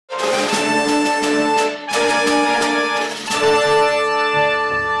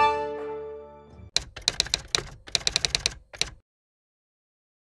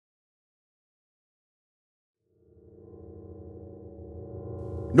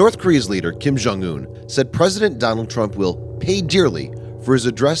North Korea's leader Kim Jong Un said President Donald Trump will pay dearly for his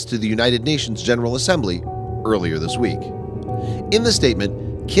address to the United Nations General Assembly earlier this week. In the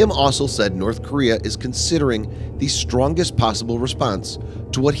statement, Kim also said North Korea is considering the strongest possible response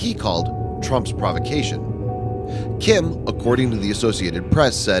to what he called Trump's provocation. Kim, according to the Associated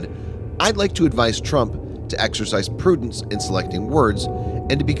Press, said, "I'd like to advise Trump to exercise prudence in selecting words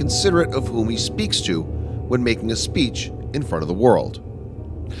and to be considerate of whom he speaks to when making a speech in front of the world."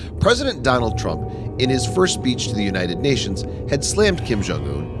 President Donald Trump, in his first speech to the United Nations, had slammed Kim Jong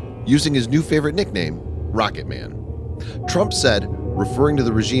Un, using his new favorite nickname, Rocket Man. Trump said, referring to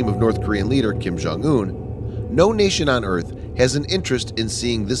the regime of North Korean leader Kim Jong Un, "No nation on earth has an interest in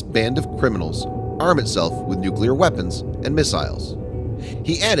seeing this band of criminals arm itself with nuclear weapons and missiles."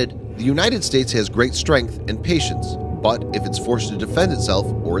 He added, "The United States has great strength and patience, but if it's forced to defend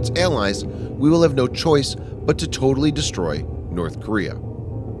itself or its allies, we will have no choice but to totally destroy North Korea."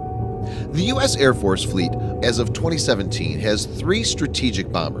 The U.S. Air Force fleet, as of 2017, has 3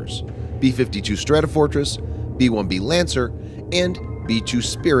 strategic bombers: B-52 Stratofortress, B-1B Lancer, and B-2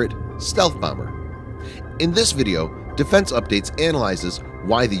 Spirit stealth bomber. In this video, Defense Updates analyzes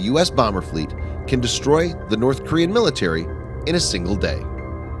why the U.S. bomber fleet can destroy the North Korean military in a single day.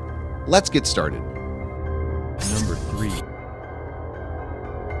 Let's get started. Number 3.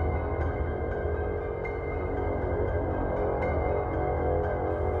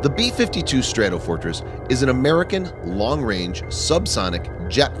 The B-52 Stratofortress is an American long-range subsonic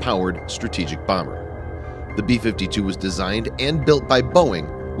jet-powered strategic bomber. The B-52 was designed and built by Boeing,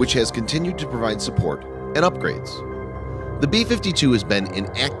 which has continued to provide support and upgrades. The B-52 has been in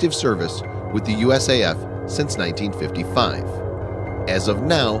active service with the USAF since 1955. As of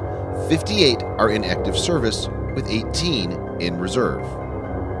now, 58 are in active service with 18 in reserve.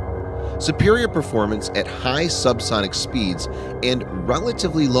 Superior performance at high subsonic speeds and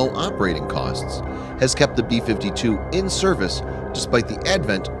relatively low operating costs has kept the B-52 in service despite the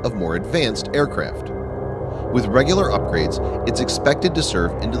advent of more advanced aircraft. With regular upgrades, it's expected to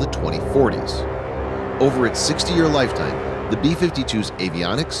serve into the 2040s. Over its 60-year lifetime, the B-52's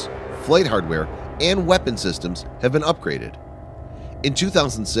avionics, flight hardware, and weapon systems have been upgraded. In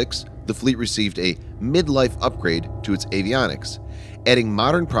 2006, the fleet received a mid-life upgrade to its avionics, adding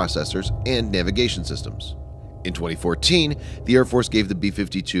modern processors and navigation systems. In 2014, the Air Force gave the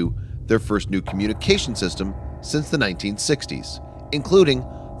B-52 their first new communication system since the 1960s, including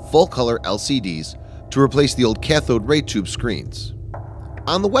full-color LCDs to replace the old cathode ray tube screens.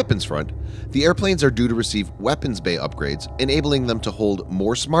 On the weapons front, the airplanes are due to receive weapons bay upgrades, enabling them to hold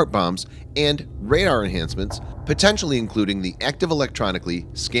more smart bombs and radar enhancements, potentially including the active electronically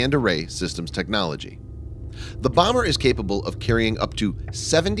scanned array systems technology. The bomber is capable of carrying up to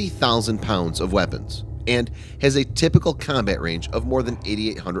 70,000 pounds of weapons and has a typical combat range of more than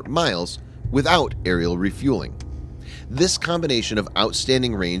 8,800 miles without aerial refueling. This combination of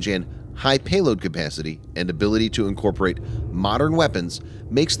outstanding range and high payload capacity and ability to incorporate modern weapons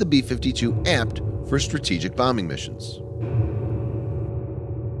makes the B-52 apt for strategic bombing missions.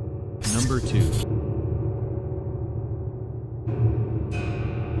 Number 2.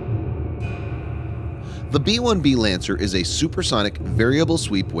 The B-1B Lancer is a supersonic variable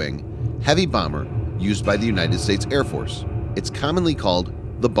sweep wing heavy bomber used by the United States Air Force. It's commonly called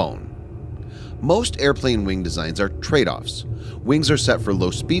the Bone. Most airplane wing designs are trade-offs. Wings are set for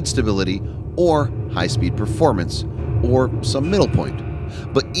low speed stability or high-speed performance, or some middle point.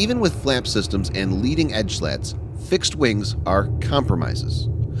 But even with flap systems and leading edge slats, fixed wings are compromises.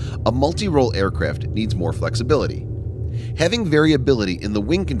 A multi-role aircraft needs more flexibility. Having variability in the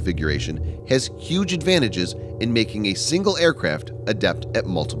wing configuration has huge advantages in making a single aircraft adept at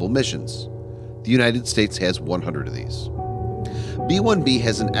multiple missions. The United States has 100 of these. B-1B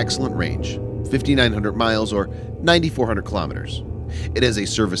has an excellent range, 5,900 miles or 9,400 kilometers. It has a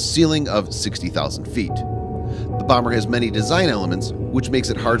service ceiling of 60,000 feet. The bomber has many design elements, which makes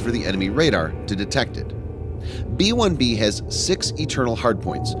it hard for the enemy radar to detect it. B-1B has 6 eternal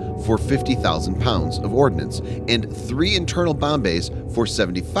hardpoints for 50,000 pounds of ordnance and 3 internal bomb bays for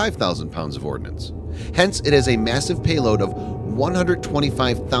 75,000 pounds of ordnance. Hence, it has a massive payload of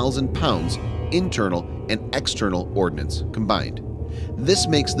 125,000 pounds internal and external ordnance combined. This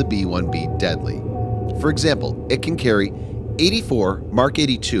makes the B-1B deadly. For example, it can carry 84 Mark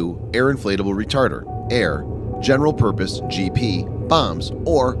 82 air inflatable retarder, air, general purpose GP bombs,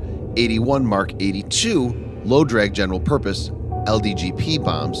 or 81 Mark 82 low drag general purpose LDGP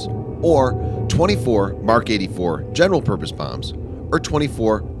bombs, or 24 Mark 84 general purpose bombs, or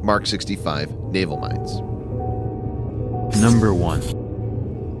 24 Mark 65 naval mines. Number 1.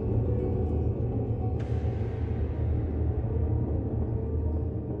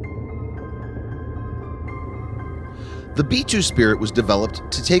 The B-2 Spirit was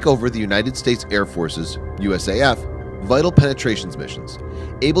developed to take over the United States Air Force's USAF vital penetrations missions,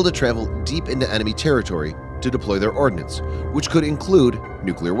 able to travel deep into enemy territory to deploy their ordnance, which could include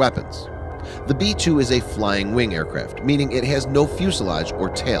nuclear weapons. The B-2 is a flying wing aircraft, meaning it has no fuselage or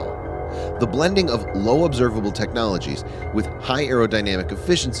tail. The blending of low observable technologies with high aerodynamic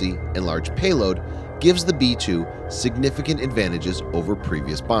efficiency and large payload gives the B-2 significant advantages over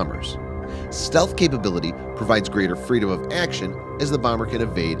previous bombers. Stealth capability provides greater freedom of action as the bomber can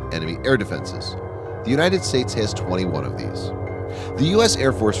evade enemy air defenses. The United States has 21 of these. The U.S.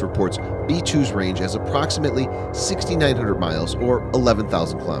 Air Force reports B-2's range as approximately 6,900 miles or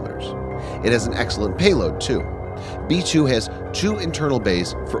 11,000 kilometers. It has an excellent payload too. B-2 has 2 internal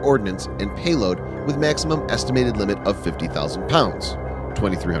bays for ordnance and payload with maximum estimated limit of 50,000 pounds,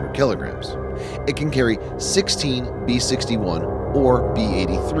 2,300 kilograms. It can carry 16 B-61 or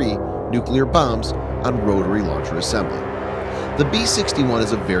B-83 nuclear bombs on rotary launcher assembly. The B-61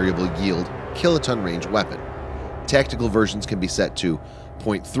 is a variable yield kiloton range weapon. Tactical versions can be set to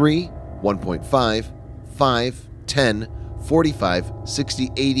 0.3, 1.5, 5, 10, 45, 60,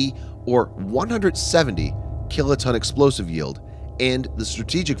 80, or 170 kiloton explosive yield, and the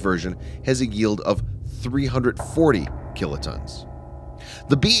strategic version has a yield of 340 kilotons.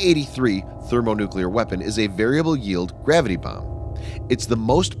 The B-83 thermonuclear weapon is a variable yield gravity bomb. It's the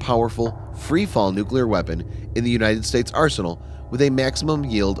most powerful free-fall nuclear weapon in the United States arsenal with a maximum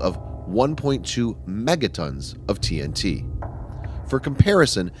yield of 1.2 megatons of TNT. For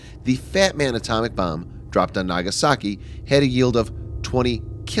comparison, the Fat Man atomic bomb dropped on Nagasaki had a yield of 20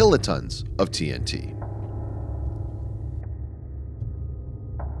 kilotons of TNT.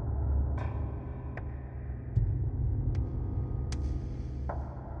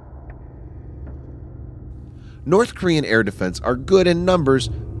 North Korean air defense are good in numbers,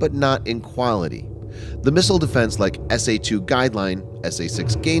 but not in quality. The missile defense like SA-2 Guideline,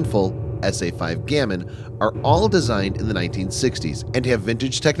 SA-6 Gainful, SA-5 Gammon are all designed in the 1960s and have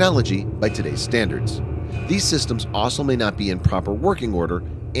vintage technology by today's standards. These systems also may not be in proper working order,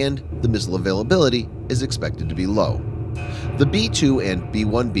 and the missile availability is expected to be low. The B-2 and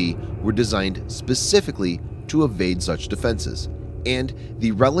B-1B were designed specifically to evade such defenses, and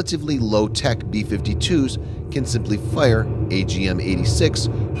the relatively low-tech B-52s can simply fire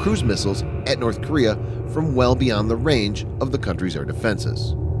AGM-86 cruise missiles at North Korea from well beyond the range of the country's air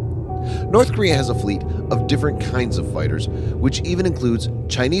defenses. North Korea has a fleet of different kinds of fighters, which even includes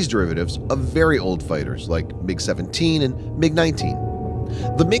Chinese derivatives of very old fighters like MiG-17 and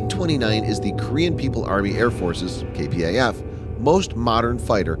MiG-19. The MiG-29 is the Korean People Army Air Force's KPAF most modern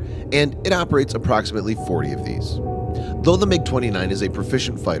fighter, and it operates approximately 40 of these. Though the MiG-29 is a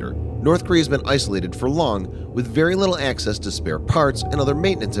proficient fighter, North Korea has been isolated for long with very little access to spare parts and other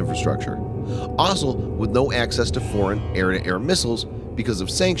maintenance infrastructure. Also, with no access to foreign air-to-air missiles because of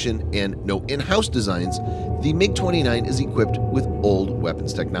sanction and no in-house designs, the MiG-29 is equipped with old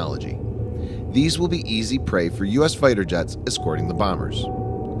weapons technology. These will be easy prey for U.S. fighter jets escorting the bombers.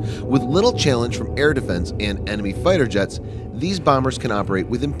 With little challenge from air defense and enemy fighter jets, these bombers can operate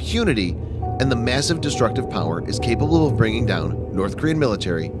with impunity, and the massive destructive power is capable of bringing down North Korean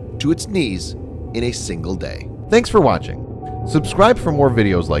military to its knees in a single day. Thanks for watching. Subscribe for more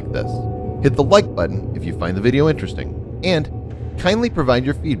videos like this. Hit the like button if you find the video interesting, and kindly provide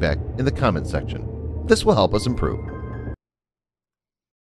your feedback in the comment section. This will help us improve.